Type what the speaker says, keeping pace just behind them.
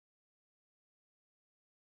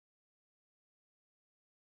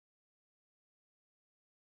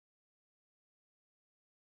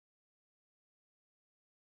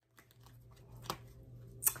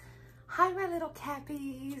Hi, my little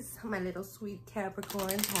Cappies, my little sweet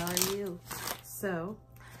Capricorns. How are you? So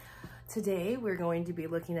today we're going to be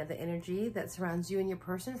looking at the energy that surrounds you and your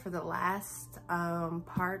person for the last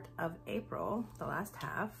part of April, the last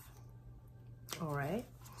half. All right.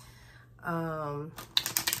 You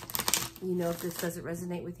know, if this doesn't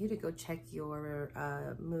resonate with you, to go check your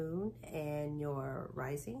moon and your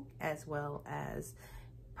rising, as well as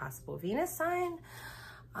possible Venus sign.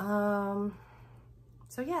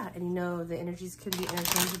 So yeah, and you know, the energies can be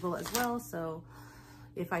interchangeable as well. So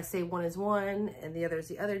if I say one is one and the other is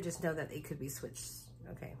the other, just know that they could be switched,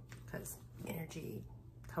 okay? Because energy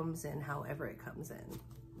comes in however it comes in.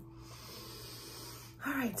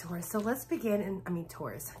 All right, Taurus, so let's begin. And I mean,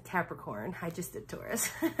 Taurus, Capricorn. I just did Taurus.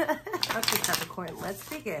 Okay, Capricorn, let's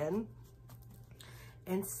begin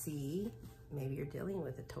and see. Maybe you're dealing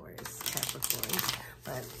with a Taurus, Capricorn,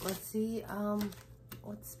 but let's see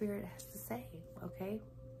what Spirit has to say, okay?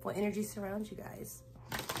 What energy surrounds you guys?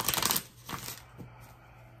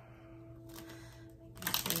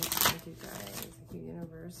 Thank you guys, thank you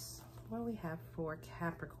universe. What do we have for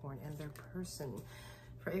Capricorn and their person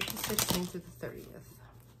for April 16th through the 30th?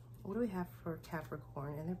 What do we have for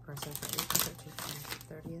Capricorn and their person for April 13th through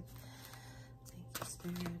the 30th? Thank you,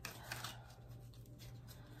 Spirit.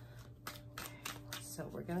 So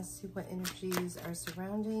we're gonna see what energies are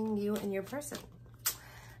surrounding you and your person.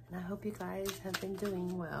 And I hope you guys have been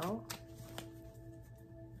doing well.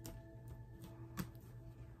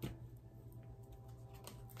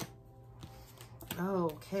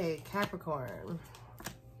 Okay, Capricorn.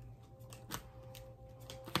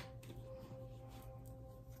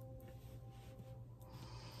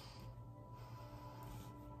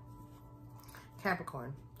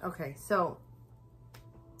 Capricorn. Okay, so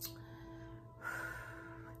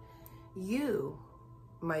you,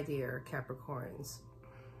 my dear Capricorns,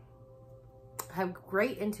 have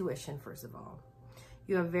great intuition. First of all,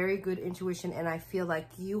 you have very good intuition, and I feel like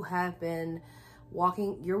you have been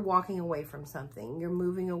you're walking away from something. You're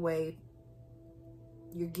moving away.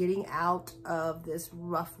 You're getting out of this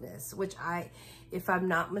roughness, which if I'm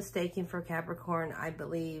not mistaken for Capricorn, I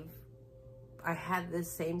believe I had this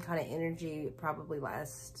same kind of energy probably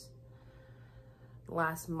last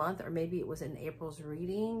month, or maybe it was in April's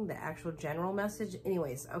reading, the actual general message.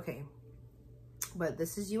 Anyways, okay. But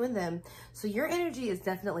this is you and them. So your energy is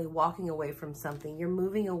definitely walking away from something. You're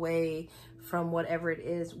moving away from whatever it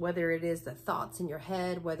is, whether it is the thoughts in your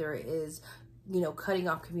head, whether it is, you know, cutting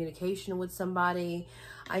off communication with somebody.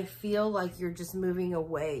 I feel like you're just moving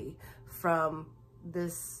away from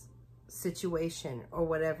this situation or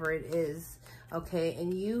whatever it is. Okay,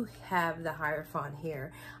 and you have the Hierophant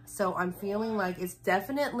here. So I'm feeling like it's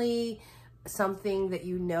definitely something that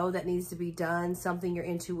you know that needs to be done, something your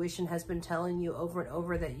intuition has been telling you over and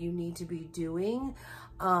over that you need to be doing,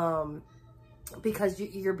 because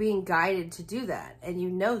you're being guided to do that, and you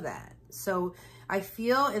know that. So I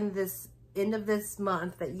feel in this end of this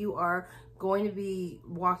month that you are going to be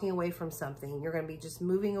walking away from something. You're going to be just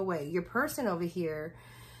moving away. Your person over here,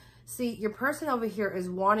 see, your person over here is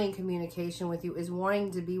wanting communication with you, is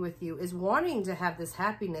wanting to be with you, is wanting to have this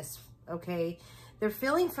happiness, okay? They're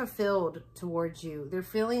feeling fulfilled towards you. They're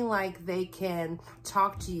feeling like they can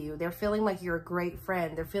talk to you. They're feeling like you're a great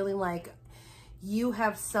friend. They're feeling like you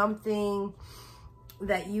have something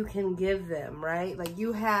that you can give them, right? Like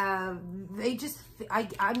you have,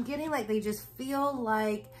 I'm getting like they just feel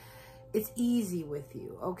like it's easy with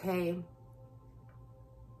you, okay?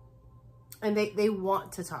 And they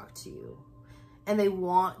want to talk to you, and they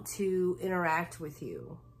want to interact with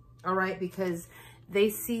you, all right? Because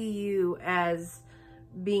they see you as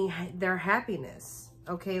being their happiness,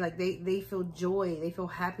 okay? Like they feel joy, they feel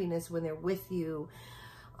happiness when they're with you,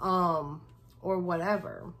 or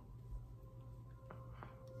whatever.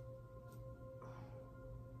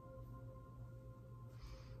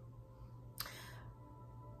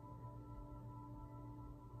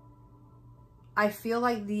 I feel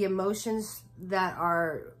like the emotions that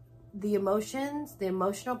are the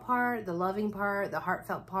emotional part, the loving part, the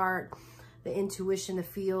heartfelt part, the intuition, the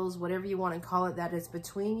feels, whatever you want to call it, that is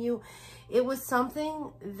between you. It was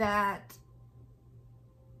something that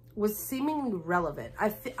was seemingly relevant.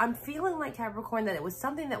 I'm feeling like, Capricorn, that it was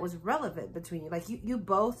something that was relevant between you. Like you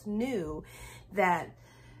both knew that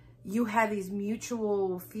you had these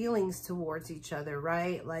mutual feelings towards each other,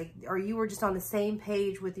 right? Like, or you were just on the same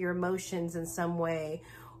page with your emotions in some way,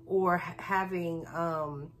 or having,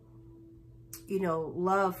 you know,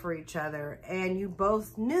 love for each other. And you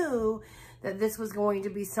both knew that this was going to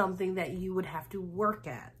be something that you would have to work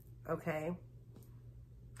at, okay?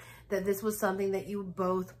 That this was something that you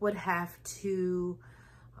both would have to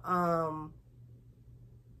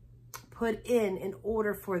put in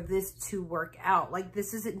order for this to work out. Like,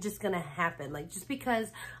 this isn't just going to happen. Like, just because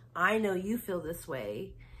I know you feel this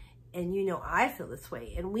way and you know I feel this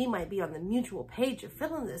way, and we might be on the mutual page of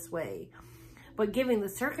feeling this way, but given the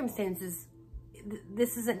circumstances,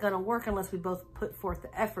 this isn't going to work unless we both put forth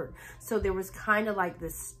the effort. So there was kind of like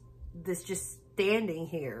this just standing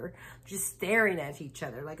here, just staring at each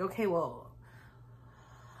other. Like, okay, well,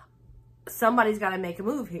 somebody's got to make a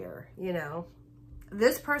move here, you know.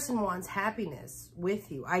 This person wants happiness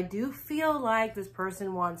with you. I do feel like this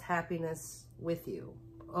person wants happiness with you.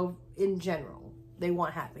 In general, they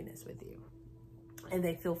want happiness with you. And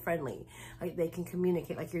they feel friendly. Like, they can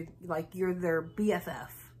communicate. Like you're their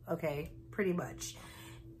BFF. Okay? Pretty much.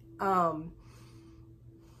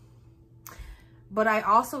 But I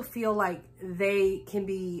also feel like they can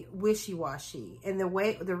be wishy-washy. And the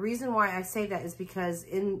reason why I say that is because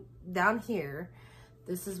down here,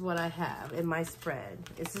 this is what I have in my spread.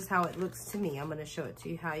 This is how it looks to me. I'm going to show it to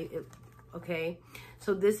you okay?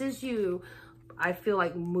 So this is you. I feel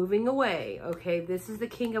like moving away, okay? This is the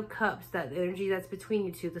King of Cups, that energy that's between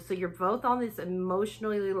you two. So you're both on this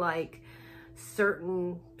emotionally, like,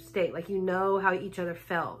 certain state. Like, you know how each other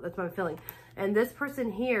felt. That's what I'm feeling. And this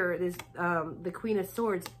person here is the Queen of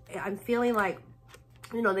Swords. I'm feeling like,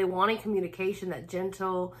 you know, they want a communication, that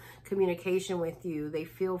gentle communication with you. They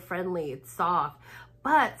feel friendly. It's soft.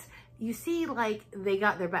 But you see, like, they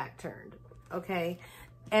got their back turned, okay?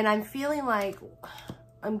 And I'm feeling like,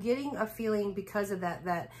 I'm getting a feeling because of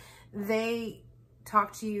that they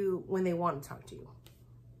talk to you when they want to talk to you,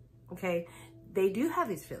 okay? They do have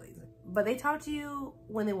these feelings, but they talk to you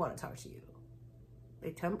when they want to talk to you.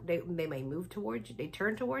 They may move towards you, they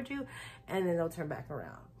turn towards you, and then they'll turn back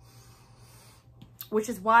around. Which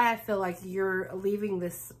is why I feel like you're leaving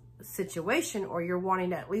this situation, or you're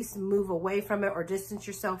wanting to at least move away from it or distance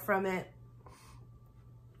yourself from it.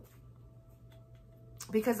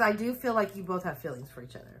 Because I do feel like you both have feelings for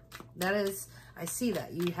each other. That is, I see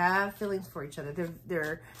that. You have feelings for each other.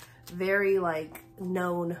 They're very, like,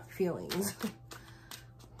 known feelings.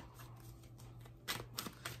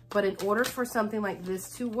 But in order for something like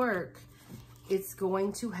this to work, it's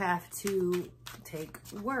going to have to take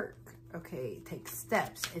work, okay? It takes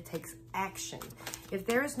steps. It takes action. If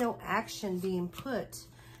there is no action being put,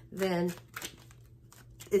 then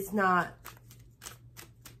it's not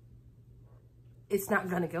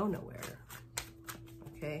going to go nowhere,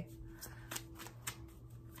 okay?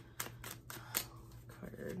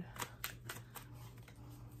 Card.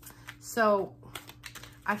 So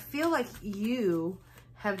I feel like you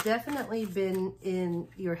have definitely been in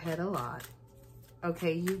your head a lot,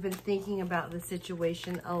 okay? You've been thinking about the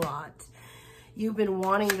situation a lot. You've been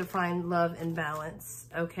wanting to find love and balance,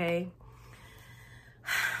 okay?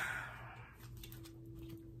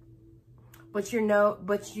 But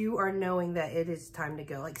you are knowing that it is time to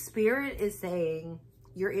go. Like, Spirit is saying,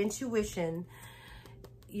 your intuition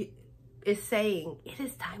is saying, it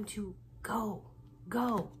is time to go,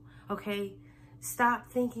 okay?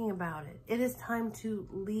 Stop thinking about it. It is time to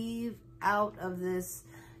leave out of this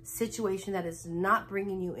situation that is not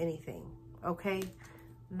bringing you anything, okay?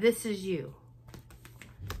 This is you.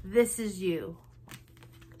 This is you.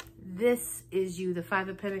 This is you, the Five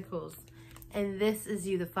of Pentacles. And this is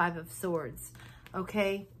you, the Five of Swords,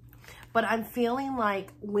 okay? But I'm feeling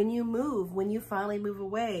like when you finally move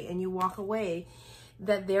away and you walk away,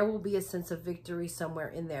 that there will be a sense of victory somewhere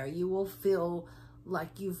in there. You will feel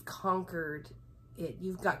like you've conquered it.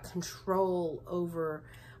 You've got control over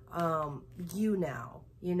you now,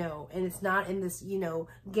 you know, and it's not in this, you know,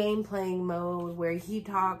 game playing mode where he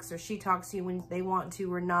talks or she talks to you when they want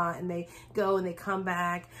to or not, and they go and they come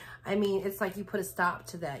back. I mean, it's like you put a stop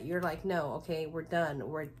to that. You're like, no, okay, we're done.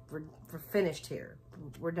 We're finished here.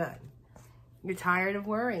 We're done. You're tired of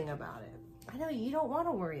worrying about it. I know you don't want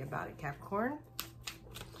to worry about it, Capricorn.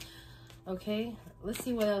 Okay, let's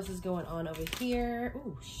see what else is going on over here.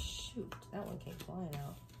 Oh, shoot. That one came flying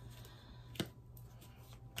out.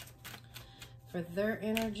 For their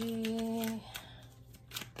energy.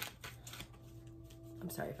 I'm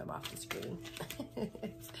sorry if I'm off the screen.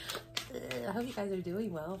 I hope you guys are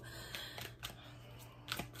doing well.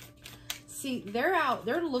 See, they're out,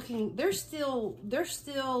 they're looking, they're still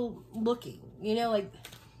looking, you know, like,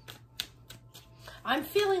 I'm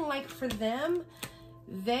feeling like for them,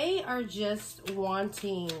 they are just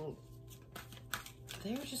wanting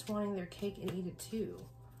their cake and eat it too.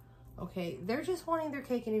 Okay, they're just wanting their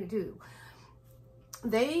cake and eat it too.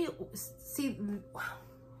 They see,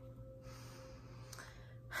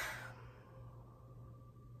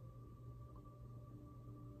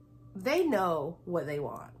 they know what they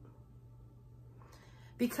want.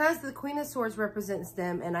 because the Queen of Swords represents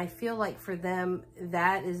them, and I feel like for them,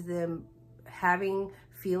 that is them having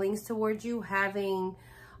feelings towards you, having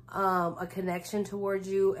a connection towards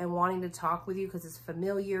you and wanting to talk with you because it's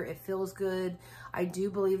familiar, it feels good. I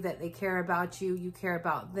do believe that they care about you, you care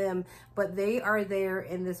about them, but they are there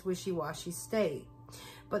in this wishy-washy state.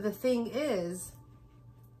 But the thing is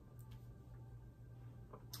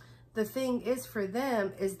for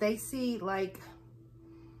them is they see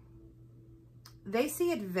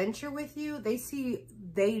adventure with you. They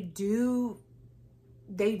do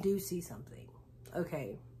see something.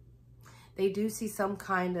 Okay. They do see some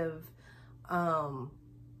kind of,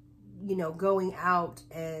 you know, going out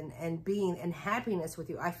and being and happiness with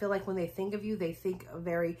you. I feel like when they think of you, they think of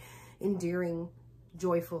very endearing,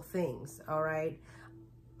 joyful things. All right.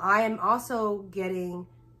 I am also getting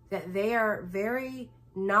that they are very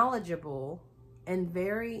knowledgeable and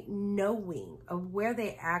very knowing of where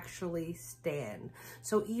they actually stand.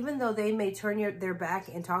 So even though they may turn their back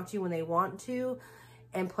and talk to you when they want to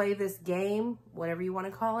and play this game, whatever you want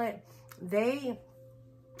to call it, they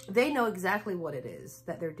know exactly what it is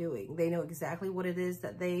that they're doing. They know exactly what it is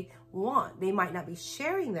that they want. They might not be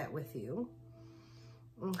sharing that with you.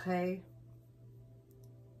 Okay.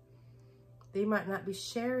 They might not be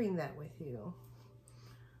sharing that with you.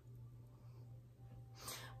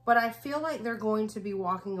 But I feel like they're going to be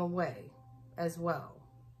walking away as well.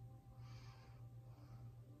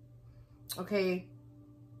 Okay.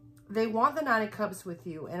 They want the Nine of Cups with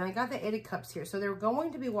you. And I got the Eight of Cups here. So they're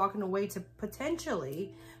going to be walking away to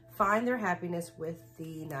potentially find their happiness with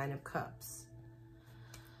the Nine of Cups.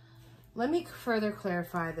 Let me further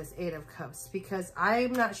clarify this Eight of Cups, because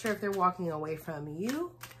I'm not sure if they're walking away from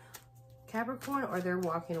you, Capricorn, or they're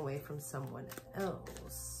walking away from someone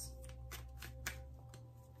else.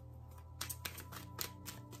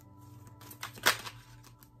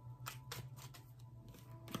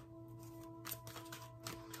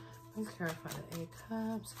 Let's clarify the Eight of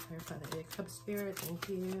Cups. Clarify the Eight of Cups, Spirit. Thank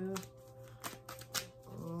you.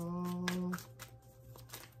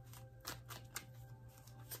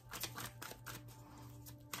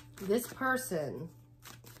 This person,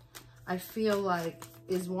 I feel like,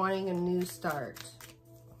 is wanting a new start.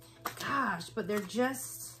 Gosh, but they're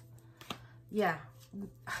just, yeah.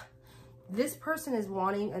 This person is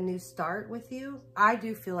wanting a new start with you. I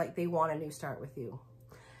do feel like they want a new start with you.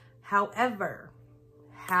 However,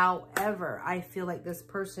 I feel like this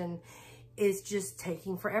person is just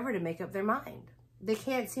taking forever to make up their mind. They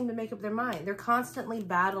can't seem to make up their mind. They're constantly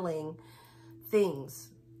battling things.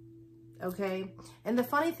 Okay. And the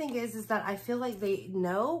funny thing is that I feel like they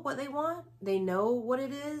know what they want. They know what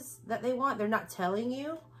it is that they want. They're not telling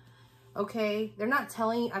you. Okay. They're not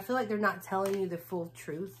telling you. I feel like they're not telling you the full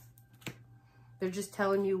truth. They're just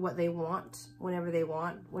telling you what they want whenever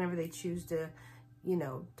they choose to, you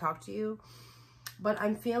know, talk to you. But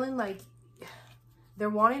I'm feeling like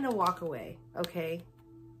they're wanting to walk away. Okay.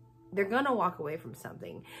 They're going to walk away from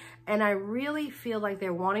something. And I really feel like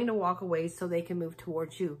they're wanting to walk away so they can move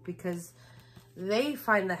towards you, because they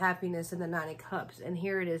find the happiness in the Nine of Cups. And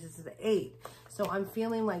here it is. This is the 8. So I'm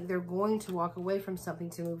feeling like they're going to walk away from something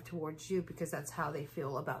to move towards you, because that's how they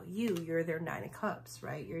feel about you. You're their Nine of Cups,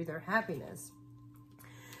 right? You're their happiness.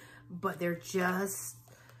 But they're just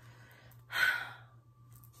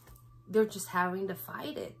having to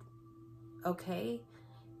fight it. Okay?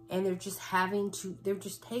 And they're just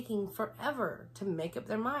taking forever to make up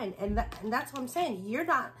their mind. And that's what I'm saying.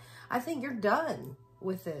 I think you're done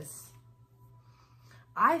with this.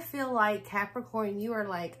 I feel like, Capricorn, you are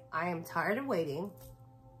like, I am tired of waiting.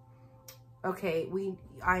 Okay,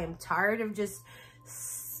 I am tired of just,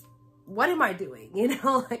 what am I doing? You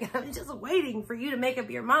know, like, I'm just waiting for you to make up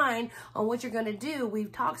your mind on what you're going to do.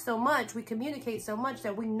 We've talked so much, we communicate so much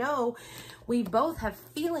that we know we both have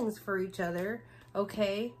feelings for each other.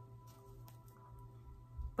 Okay.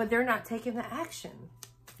 But they're not taking the action.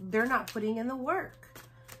 They're not putting in the work.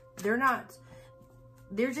 They're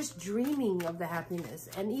just dreaming of the happiness.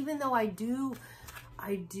 And even though I do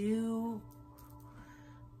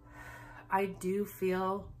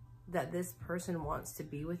feel that this person wants to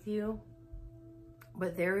be with you,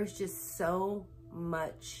 but there is just so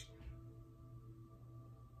much,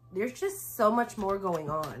 there's just so much more going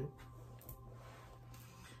on.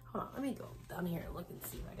 Hold on, let me go down here and look and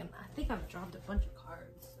see if I think I've dropped a bunch of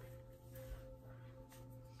cards.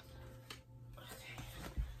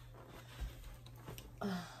 Okay.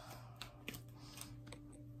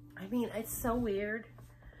 I mean, it's so weird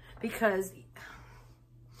because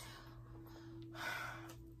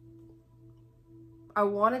I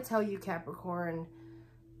want to tell you, Capricorn,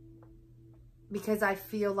 because I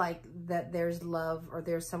feel like that there's love or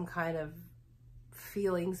there's some kind of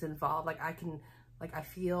feelings involved. Like I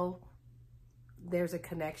feel there's a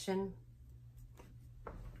connection.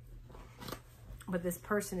 But this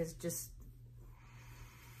person is just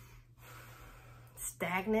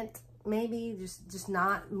stagnant, maybe just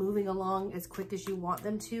not moving along as quick as you want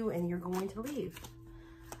them to, and you're going to leave.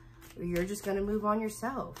 You're just going to move on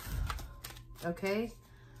yourself. Okay?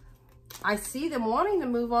 I see them wanting to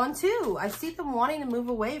move on too. I see them wanting to move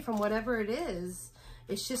away from whatever it is.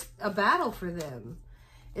 It's just a battle for them.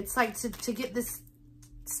 It's like to get this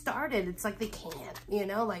started, it's like they can't, you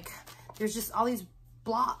know, like there's just all these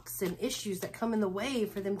blocks and issues that come in the way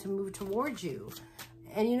for them to move towards you.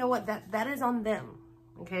 And you know what? That is on them.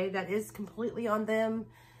 Okay? That is completely on them.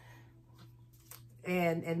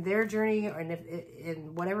 And their journey,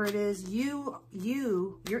 and whatever it is, your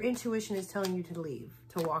intuition is telling you to leave,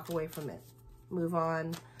 to walk away from it, move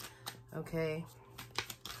on. Okay.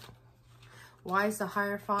 Why is the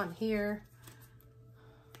Hierophant here?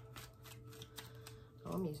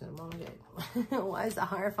 Oh, I'm using them all day. Why is the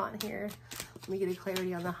Hierophant here? Let me get a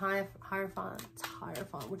clarity on the Hierophant,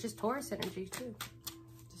 which is Taurus energy too.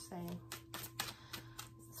 Just saying.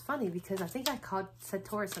 It's funny because I think I said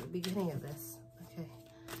Taurus at the beginning of this. Okay,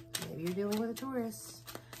 maybe you're dealing with a Taurus.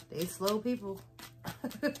 They slow people.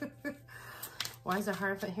 Why is the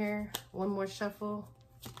Hierophant here? One more shuffle.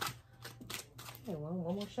 Okay, well,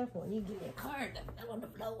 one more shuffle and you give me a card that fell on the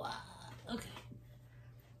floor. Okay.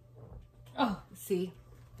 Oh, see?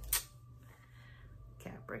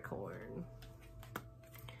 Capricorn.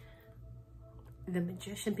 The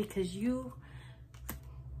Magician, because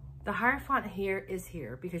the Hierophant here is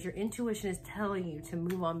here because your intuition is telling you to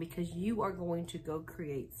move on, because you are going to go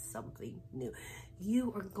create something new.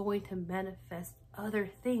 You are going to manifest other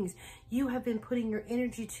things. You have been putting your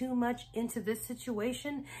energy too much into this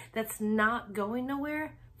situation that's not going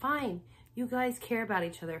nowhere. Fine. You guys care about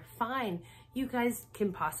each other. Fine. You guys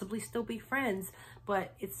can possibly still be friends,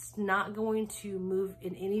 but it's not going to move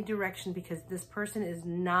in any direction because this person is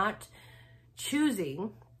not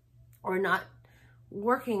choosing or not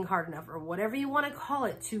working hard enough, or whatever you want to call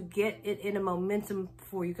it, to get it in a momentum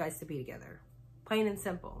for you guys to be together. Plain and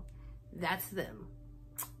simple. That's them.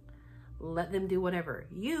 Let them do whatever.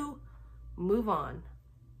 You move on.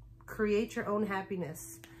 Create your own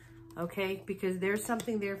happiness. Okay? Because there's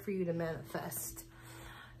something there for you to manifest.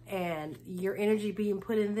 And your energy being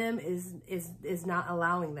put in them is not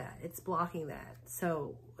allowing that. It's blocking that.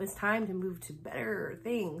 So it's time to move to better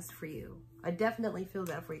things for you. I definitely feel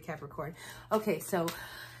that for you, Capricorn. Okay, so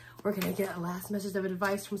we're going to get a last message of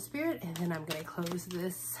advice from Spirit, and then I'm going to close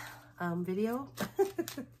this video.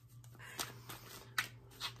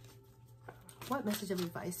 What message of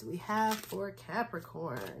advice do we have for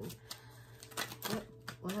Capricorn?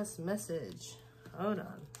 What last message? Hold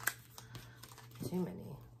on. Too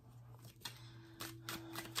many.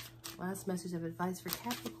 Last message of advice for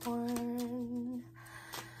Capricorn.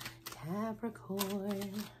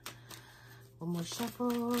 Capricorn. One more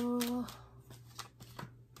shuffle.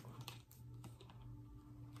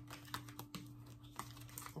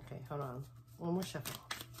 Okay, hold on. One more shuffle.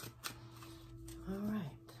 All right.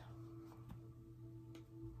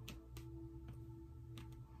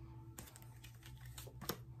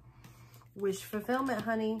 Wish fulfillment,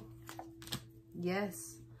 honey.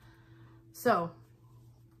 Yes. So,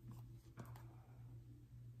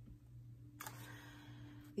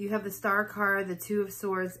 you have the Star card, the Two of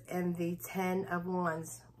Swords, and the 10 of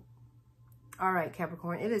Wands. All right,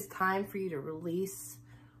 Capricorn, it is time for you to release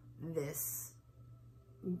this,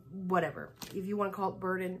 whatever. If you want to call it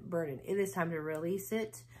burden. It is time to release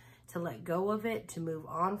it, to let go of it, to move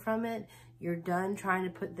on from it. You're done trying to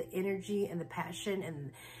put the energy and the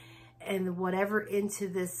passion and whatever into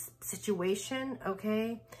this situation,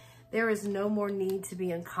 okay? There is no more need to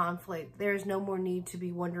be in conflict. There is no more need to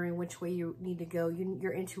be wondering which way you need to go.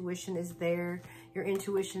 Your intuition is there. Your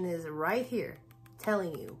intuition is right here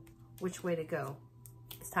telling you which way to go.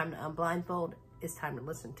 It's time to unblindfold. It's time to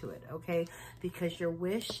listen to it, okay? Because your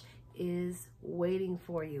wish is waiting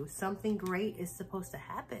for you. Something great is supposed to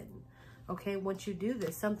happen, okay? Once you do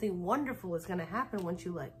this, something wonderful is going to happen once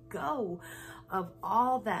you let go of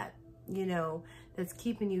all that, you know, that's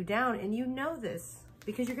keeping you down. And you know this.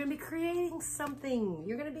 Because you're going to be creating something.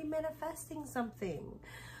 You're going to be manifesting something.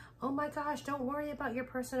 Oh my gosh, don't worry about your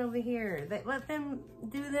person over here. Let them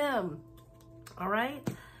do them. All right?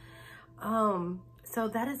 So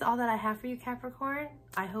that is all that I have for you, Capricorn.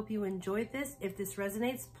 I hope you enjoyed this. If this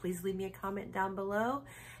resonates, please leave me a comment down below.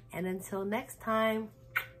 And until next time,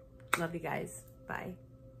 love you guys. Bye.